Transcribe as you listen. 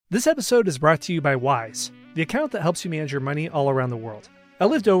This episode is brought to you by Wise, the account that helps you manage your money all around the world. I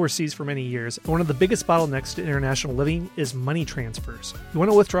lived overseas for many years, and one of the biggest bottlenecks to international living is money transfers. You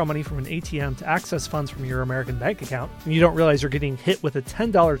want to withdraw money from an ATM to access funds from your American bank account, and you don't realize you're getting hit with a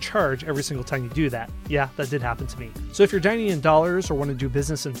 $10 charge every single time you do that. Yeah, that did happen to me. So if you're dining in dollars or want to do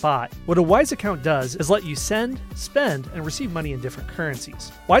business in baht, what a Wise account does is let you send, spend, and receive money in different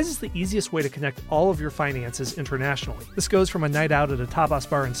currencies. Wise is the easiest way to connect all of your finances internationally. This goes from a night out at a tapas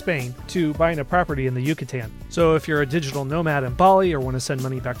bar in Spain to buying a property in the Yucatan. So if you're a digital nomad in Bali or want to send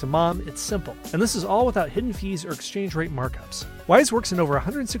money back to mom, it's simple. And this is all without hidden fees or exchange rate markups. Wise works in over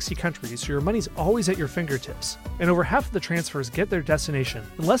 160 countries, so your money's always at your fingertips. And over half of the transfers get their destination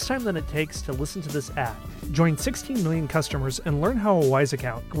in less time than it takes to listen to this ad. Join 16 million customers and learn how a Wise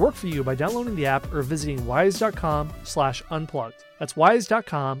account can work for you by downloading the app or visiting wise.com/unplugged. That's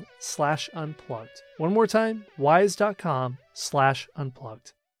wise.com/unplugged. One more time,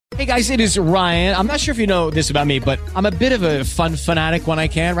 wise.com/unplugged. Hey guys, it is Ryan. I'm not sure if you know this about me, but I'm a bit of a fun fanatic when I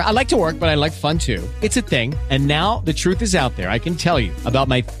can. I like to work, but I like fun too. It's a thing. And now the truth is out there. I can tell you about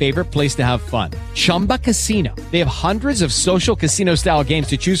my favorite place to have fun. Chumba Casino. They have hundreds of social casino style games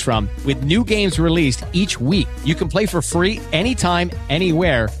to choose from with new games released each week. You can play for free anytime,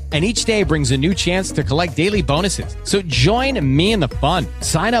 anywhere. And each day brings a new chance to collect daily bonuses. So join me in the fun.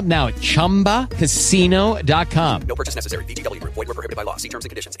 Sign up now at ChumbaCasino.com. No purchase necessary. VGW Group. Void where prohibited by law. See terms and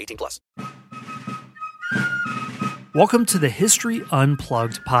conditions. 18+. Welcome to the History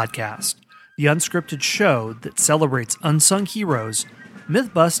Unplugged podcast, the unscripted show that celebrates unsung heroes,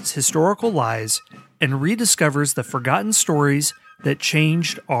 myth-busts historical lies, and rediscovers the forgotten stories that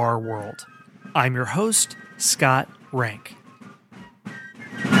changed our world. I'm your host, Scott Rank.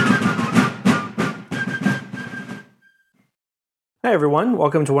 Hi everyone,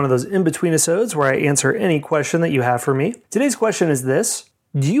 welcome to one of those in-between episodes where I answer any question that you have for me. Today's question is this: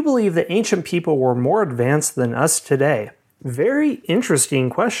 do you believe that ancient people were more advanced than us today? Very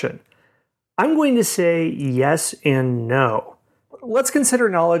interesting question. I'm going to say yes and no. Let's consider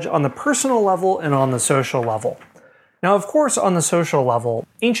knowledge on the personal level and on the social level. Now, of course, on the social level,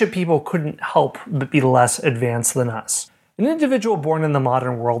 ancient people couldn't help but be less advanced than us. An individual born in the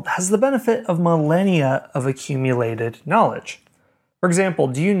modern world has the benefit of millennia of accumulated knowledge. For example,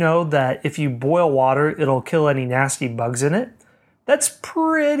 do you know that if you boil water, it'll kill any nasty bugs in it? That's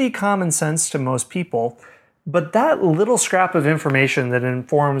pretty common sense to most people, but that little scrap of information that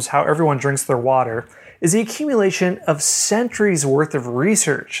informs how everyone drinks their water is the accumulation of centuries worth of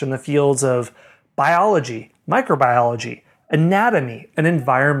research in the fields of biology, microbiology, anatomy, and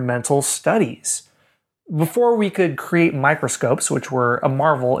environmental studies. Before we could create microscopes, which were a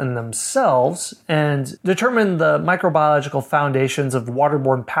marvel in themselves, and determine the microbiological foundations of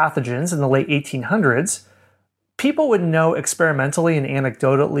waterborne pathogens in the late 1800s, people would know experimentally and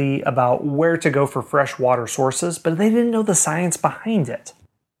anecdotally about where to go for fresh water sources, but they didn't know the science behind it.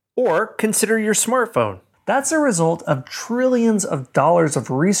 Or consider your smartphone. That's a result of trillions of dollars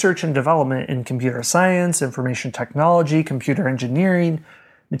of research and development in computer science, information technology, computer engineering,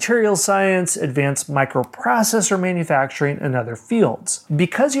 material science, advanced microprocessor manufacturing, and other fields.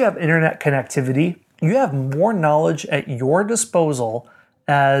 Because you have internet connectivity, you have more knowledge at your disposal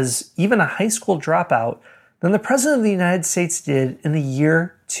as even a high school dropout than the President of the United States did in the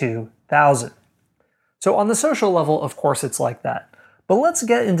year 2000. So on the social level, of course, it's like that. But let's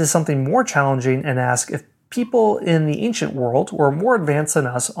get into something more challenging and ask if people in the ancient world were more advanced than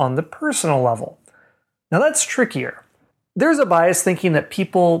us on the personal level. Now that's trickier. There's a bias thinking that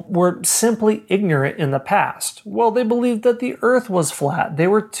people were simply ignorant in the past. Well, they believed that the earth was flat, they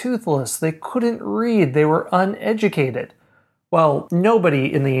were toothless, they couldn't read, they were uneducated. Well,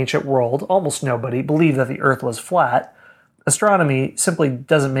 nobody in the ancient world, almost nobody, believed that the earth was flat. Astronomy simply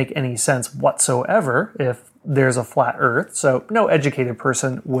doesn't make any sense whatsoever if there's a flat earth, so no educated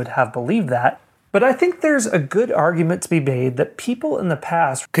person would have believed that. But I think there's a good argument to be made that people in the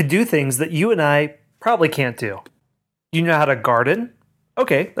past could do things that you and I probably can't do. You know how to garden?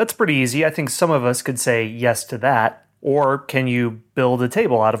 Okay, that's pretty easy. I think some of us could say yes to that. Or can you build a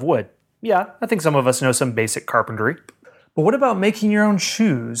table out of wood? Yeah, I think some of us know some basic carpentry. But what about making your own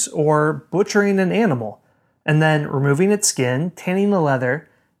shoes or butchering an animal and then removing its skin, tanning the leather,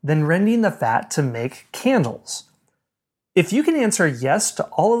 then rending the fat to make candles? If you can answer yes to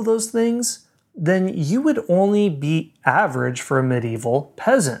all of those things, then you would only be average for a medieval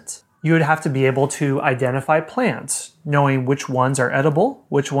peasant. You would have to be able to identify plants, knowing which ones are edible,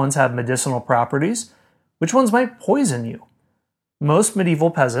 which ones have medicinal properties, which ones might poison you. Most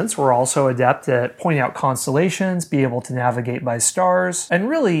medieval peasants were also adept at pointing out constellations, be able to navigate by stars, and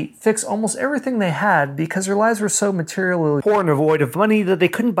really fix almost everything they had because their lives were so materially poor and devoid of money that they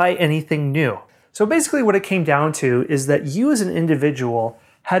couldn't buy anything new. So basically what it came down to is that you as an individual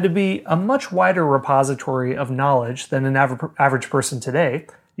had to be a much wider repository of knowledge than an average person today.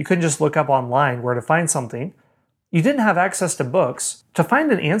 You couldn't just look up online where to find something. You didn't have access to books. To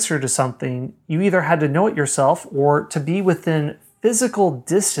find an answer to something, you either had to know it yourself or to be within physical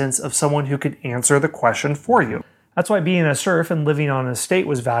distance of someone who could answer the question for you. That's why being a serf and living on an estate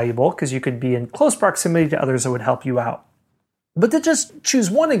was valuable, because you could be in close proximity to others that would help you out. But to just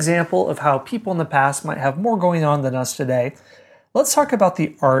choose one example of how people in the past might have more going on than us today, let's talk about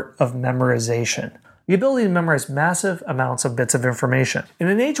the art of memorization. The ability to memorize massive amounts of bits of information. In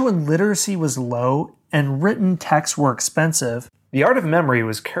an age when literacy was low and written texts were expensive, the art of memory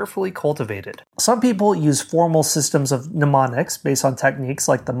was carefully cultivated. Some people use formal systems of mnemonics based on techniques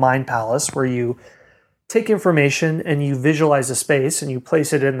like the Mind Palace, where you take information and you visualize a space and you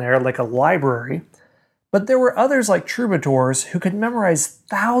place it in there like a library. But there were others like troubadours who could memorize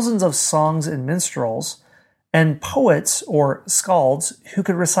thousands of songs and minstrels, and poets or skalds who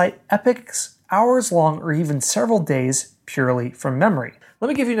could recite epics hours long or even several days purely from memory. Let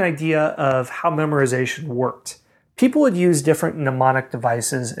me give you an idea of how memorization worked. People would use different mnemonic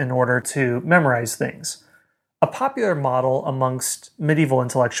devices in order to memorize things. A popular model amongst medieval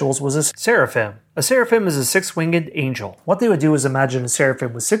intellectuals was a seraphim. A seraphim is a six-winged angel. What they would do is imagine a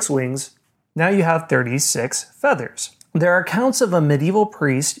seraphim with 6 wings. Now you have 36 feathers. There are accounts of a medieval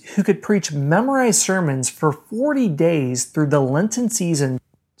priest who could preach memorized sermons for 40 days through the Lenten season.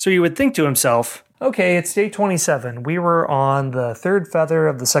 So you would think to himself, okay, it's day 27. We were on the 3rd feather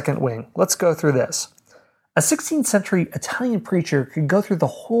of the 2nd wing. Let's go through this. A 16th century Italian preacher could go through the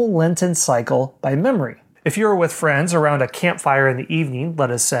whole Lenten cycle by memory. If you were with friends around a campfire in the evening,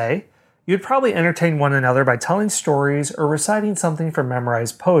 let us say, you'd probably entertain one another by telling stories or reciting something from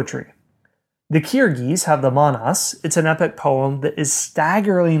memorized poetry. The Kyrgyz have the Manas. It's an epic poem that is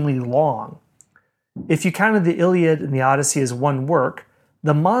staggeringly long. If you counted the Iliad and the Odyssey as one work,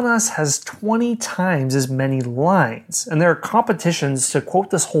 the Manas has 20 times as many lines, and there are competitions to quote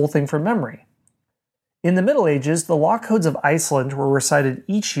this whole thing from memory. In the Middle Ages, the law codes of Iceland were recited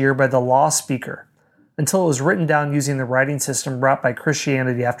each year by the law speaker, until it was written down using the writing system brought by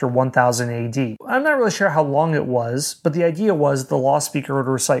Christianity after 1000 AD. I'm not really sure how long it was, but the idea was the law speaker would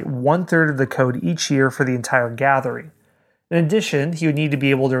recite 1/3 of the code each year for the entire gathering. In addition, he would need to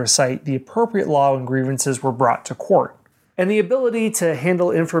be able to recite the appropriate law when grievances were brought to court. And the ability to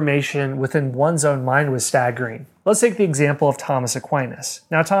handle information within one's own mind was staggering. Let's take the example of Thomas Aquinas.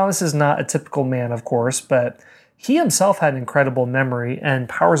 Now, Thomas is not a typical man, of course, but he himself had incredible memory and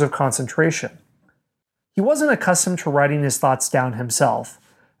powers of concentration. He wasn't accustomed to writing his thoughts down himself,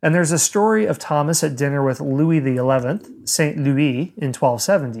 and there's a story of Thomas at dinner with Louis XI, Saint Louis, in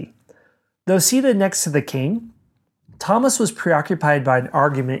 1270. Though seated next to the king, Thomas was preoccupied by an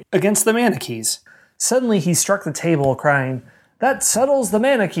argument against the Manichees. Suddenly he struck the table, crying, "That settles the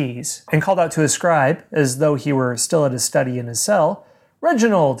Manichees," and called out to his scribe, as though he were still at his study in his cell,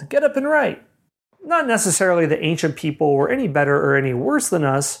 "Reginald, get up and write." Not necessarily that ancient people were any better or any worse than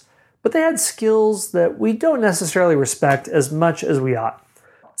us, but they had skills that we don't necessarily respect as much as we ought.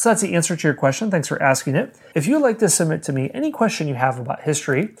 So that's the answer to your question. Thanks for asking it. If you would like to submit to me any question you have about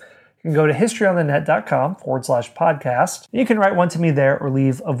history, you can go to historyonthenet.com/podcast. You can write one to me there or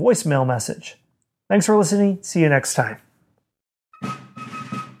leave a voicemail message. Thanks for listening. See you next time.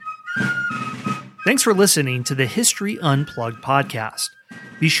 Thanks for listening to the History Unplugged podcast.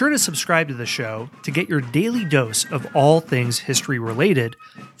 Be sure to subscribe to the show to get your daily dose of all things history related,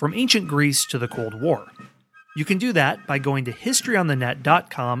 from ancient Greece to the Cold War. You can do that by going to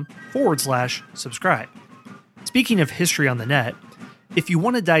historyonthenet.com/subscribe. Speaking of history on the net, if you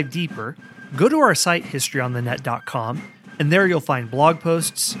want to dive deeper, go to our site historyonthenet.com, and there you'll find blog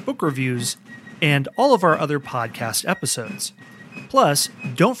posts, book reviews, and all of our other podcast episodes. Plus,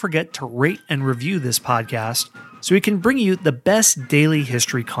 don't forget to rate and review this podcast so we can bring you the best daily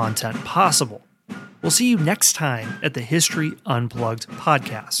history content possible. We'll see you next time at the History Unplugged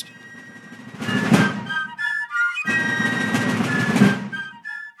podcast.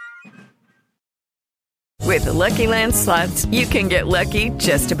 With the Lucky Land Slots, you can get lucky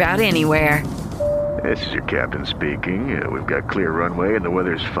just about anywhere. This is your captain speaking. We've got clear runway and the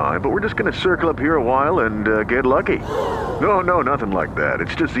weather's fine, but we're just going to circle up here a while and get lucky. No, nothing like that.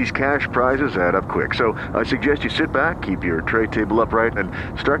 It's just these cash prizes add up quick. So I suggest you sit back, keep your tray table upright, and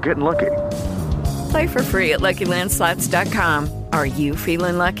start getting lucky. Play for free at LuckyLandSlots.com. Are you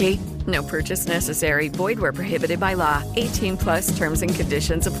feeling lucky? No purchase necessary. Void where prohibited by law. 18 plus terms and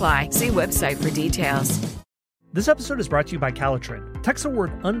conditions apply. See website for details. This episode is brought to you by Calitrin. Text the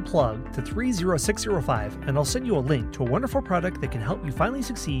word UNPLUG to 30605 and I'll send you a link to a wonderful product that can help you finally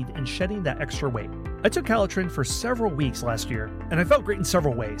succeed in shedding that extra weight. I took Calitrin for several weeks last year, and I felt great in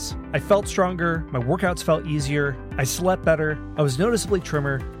several ways. I felt stronger, my workouts felt easier, I slept better, I was noticeably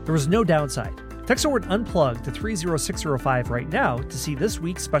trimmer, there was no downside. Text the word UNPLUG to 30605 right now to see this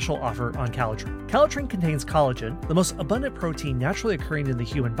week's special offer on Calitrin. Calitrin contains collagen, the most abundant protein naturally occurring in the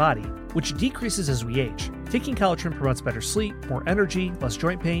human body, which decreases as we age. Taking Calitrin promotes better sleep, more energy, less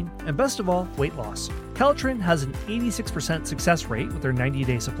joint pain, and best of all, weight loss. Calitrin has an 86% success rate with their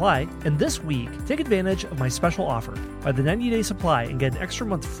 90-day supply, and this week, take advantage of my special offer. Buy the 90-day supply and get an extra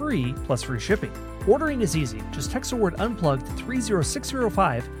month free plus free shipping. Ordering is easy. Just text the word UNPLUG to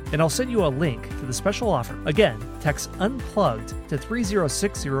 30605 and I'll send you a link to the special offer. Again, text UNPLUGGED to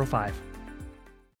 30605.